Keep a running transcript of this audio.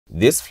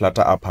This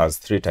Flutter app has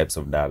three types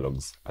of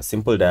dialogs: a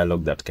simple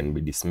dialog that can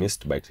be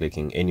dismissed by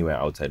clicking anywhere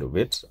outside of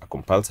it, a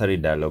compulsory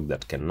dialog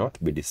that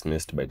cannot be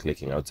dismissed by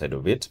clicking outside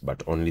of it,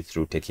 but only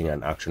through taking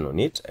an action on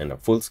it, and a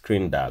full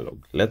screen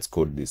dialog. Let's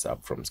code this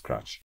app from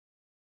scratch.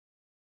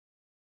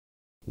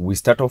 We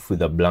start off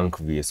with a blank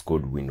VS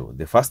Code window.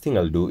 The first thing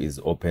I'll do is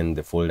open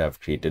the folder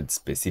I've created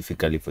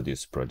specifically for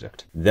this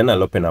project. Then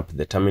I'll open up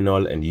the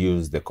terminal and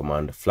use the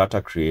command flutter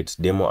create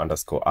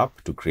demo_app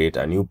to create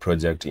a new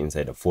project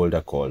inside a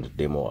folder called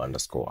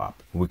demo_app.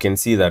 We can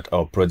see that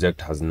our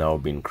project has now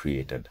been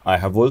created. I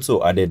have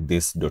also added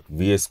this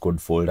 .vs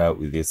code folder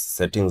with this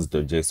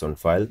settings.json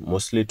file,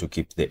 mostly to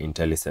keep the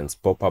IntelliSense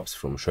pop-ups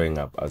from showing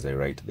up as I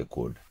write the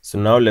code. So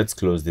now let's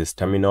close this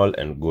terminal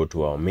and go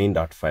to our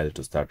main.dat file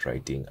to start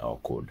writing our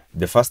code.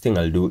 The first thing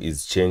I'll do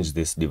is change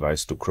this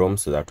device to Chrome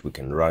so that we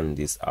can run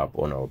this app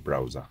on our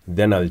browser.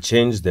 Then I'll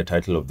change the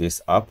title of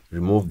this app,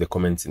 remove the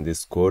comments in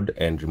this code,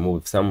 and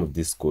remove some of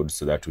this code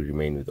so that we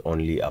remain with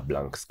only a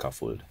blank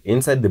scaffold.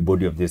 Inside the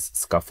body of this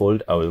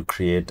scaffold, I will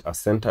create a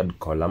centered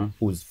column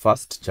whose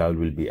first child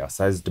will be a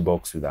sized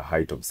box with a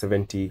height of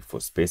 70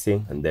 for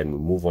spacing, and then we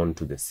move on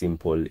to the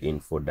simple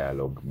info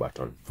dialog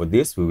button. For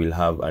this, we will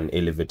have an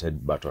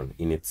elevated button.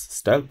 In its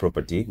style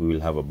property, we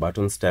will have a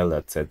button style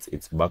that sets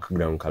its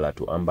background color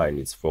to amber and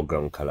its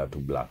foreground color to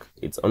black.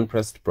 Its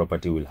onPressed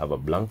property will have a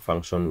blank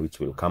function which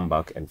will come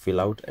back and fill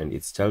out, and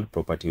its child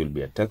property will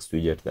be a text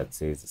widget that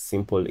says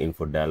simple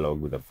info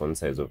dialog with a font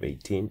size of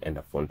 18 and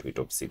a font weight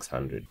of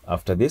 600.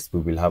 After this, we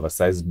will have a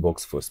sized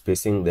box for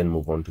spacing, then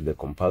move on to the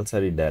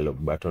compulsory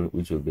dialog button,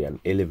 which will be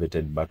an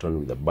elevated button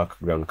with a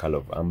background color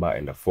of amber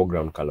and a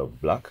foreground color of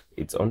black.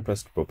 Its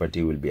onPressed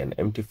property will be an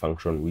empty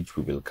function which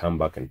we will come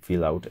back and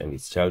fill out, and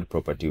its child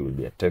property will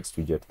be a text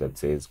widget that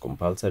says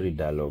compulsory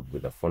dialog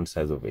with a font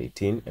size of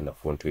 18 and a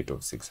font weight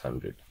of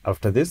 600.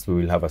 After this, we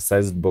will have a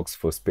sized box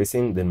for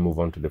spacing, then move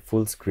on to the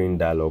full screen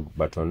dialog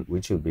button,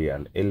 which will be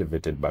an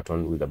elevated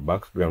button with a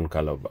background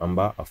color of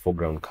amber, a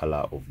foreground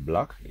color of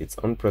black. Its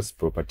onPressed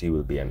property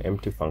will be an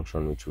empty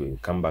function which we will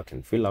come back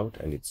and fill out,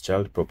 and its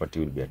child property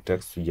will be a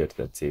text widget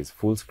that says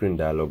full screen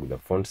dialog with a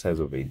font size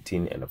of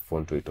 18 and a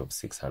font weight of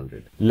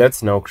 600.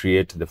 Let's now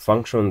create the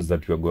functions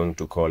that we are going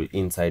to call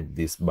inside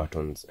these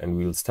buttons, and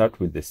we'll start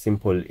with the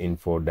simple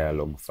info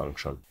dialog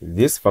function.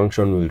 This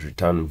function will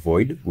return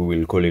void. We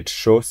will call it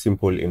show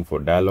simple info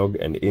dialog,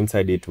 and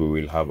inside it we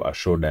will have a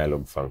show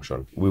dialog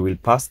function. We will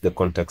pass the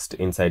context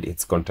inside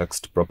its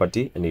context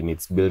property, and in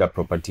its builder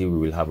property we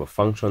will have a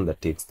function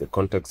that takes the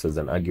context as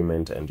an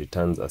argument and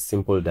returns a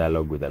simple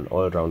dialog with an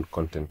all-round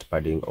content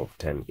padding of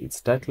 10.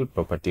 Its title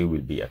property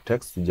will be a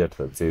text widget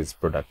that says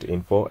product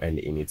info, and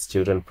in its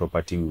children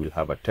property we will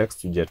have a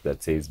text widget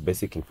that says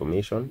basic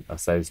information, a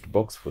sized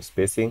box for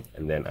spacing,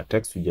 and then a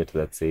text widget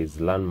that says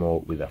learn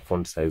more with a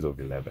font size of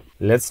 11.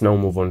 Let's now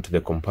move on to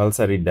the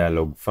compulsory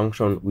dialog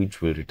function,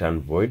 which will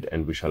return void,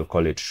 and we shall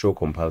call it show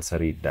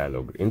compulsory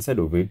dialog. Inside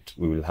of it,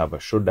 we will have a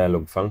show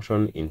dialog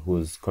function in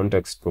whose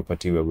context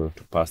property we are going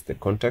to pass the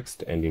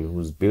context, and in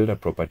whose builder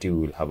property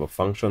we will have a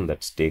function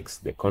that takes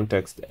the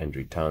context and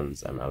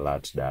returns an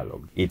alert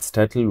dialog. Its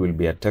title will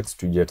be a text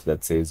widget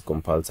that says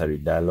compulsory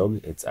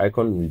dialog. Its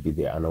icon will be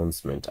the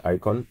announcement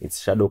icon.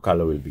 Its shadow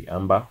color will be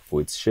amber.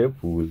 For its shape,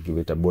 we will give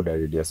it a border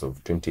radius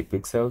of 20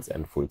 pixels,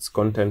 and for its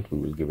content, we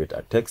will give it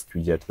a text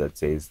widget that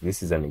says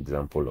this is an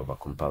example of a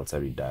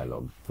compulsory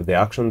dialog. For the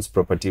actions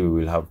property, we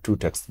will have two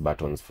text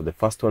buttons. For the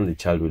first one, the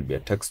child will be a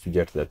text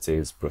widget that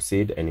says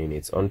proceed, and in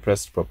its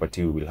onPressed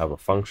property, we will have a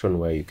function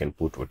where you can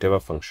put whatever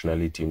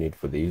functionality you need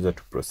for the user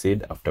to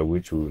proceed, after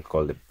which we will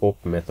call the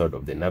pop method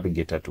of the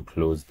navigator to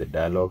close the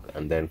dialog.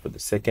 And then for the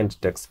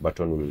second text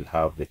button, we will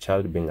have the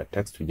child being a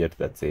text widget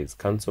that says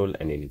cancel,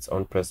 and in its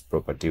onPressed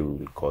property, we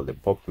will call the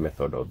pop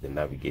method of the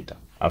navigator.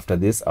 After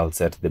this, I'll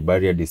set the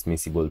barrier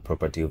dismissible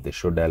property of the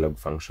show dialog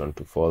function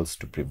to false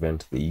to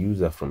prevent the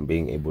user from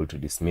being able to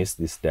dismiss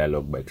this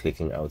dialog by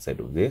clicking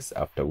outside of this,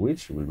 after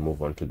which we'll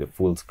move on to the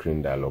full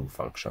screen dialog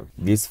function.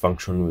 This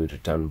function will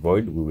return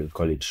void. We will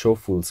call it show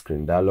full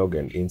screen dialog,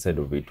 and inside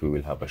of it we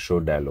will have a show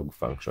dialog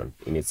function.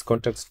 In its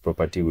context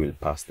property, we will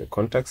pass the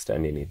context,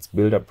 and in its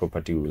builder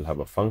property, we will have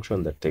a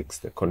function that takes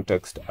the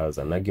context as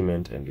an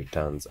argument and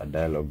returns a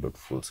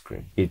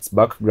dialog.fullscreen. Its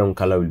background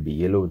color will be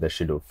yellow with a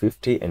shade of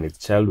 50, and its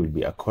child will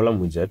be a column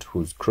widget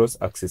whose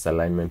cross-axis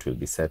alignment will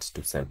be set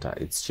to center.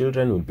 Its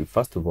children will be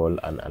first of all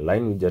an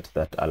align widget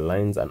that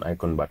aligns an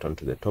icon button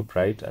to the top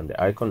right, and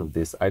the icon of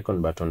this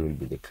icon button will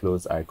be the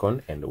close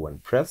icon, and when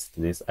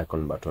pressed, this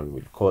icon button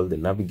will call the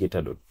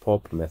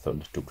navigator.pop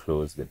method to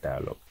close the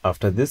dialog.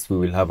 After this, we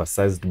will have a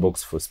sized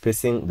box for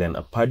spacing, then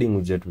a padding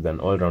widget with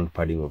an all-round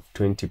padding of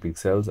 20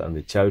 pixels, and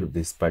the child of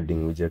this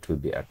padding widget will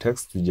be a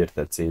text widget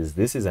that says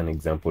this is an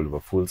example of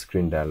a full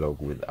screen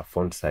dialog with a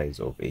font size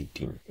of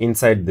 18.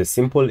 Inside the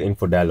simple info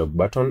info dialog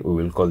button,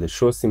 we will call the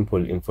show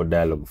simple info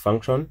dialog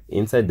function.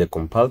 Inside the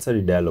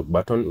compulsory dialog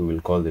button, we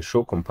will call the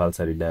show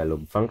compulsory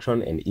dialog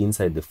function, and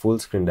inside the full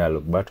screen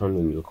dialog button,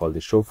 we will call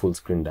the show full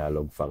screen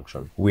dialog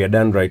function. We are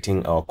done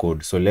writing our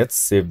code, so let's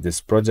save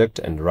this project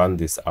and run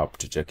this app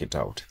to check it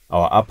out.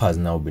 Our app has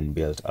now been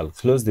built. I'll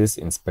close this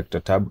inspector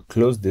tab,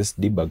 close this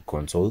debug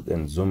console,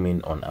 and zoom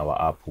in on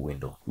our app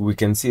window. We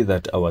can see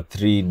that our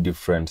 3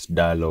 different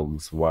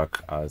dialogs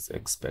work as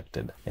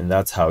expected, and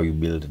that's how you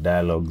build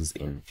dialogs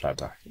in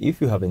Flutter.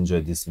 If you have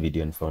enjoyed this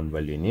video and found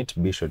value in it,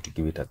 be sure to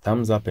give it a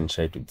thumbs up and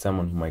share it with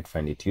someone who might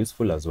find it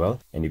useful as well.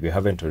 And if you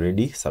haven't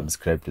already,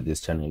 subscribe to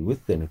this channel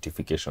with the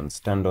notifications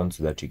turned on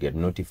so that you get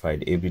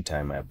notified every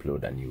time I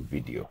upload a new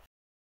video.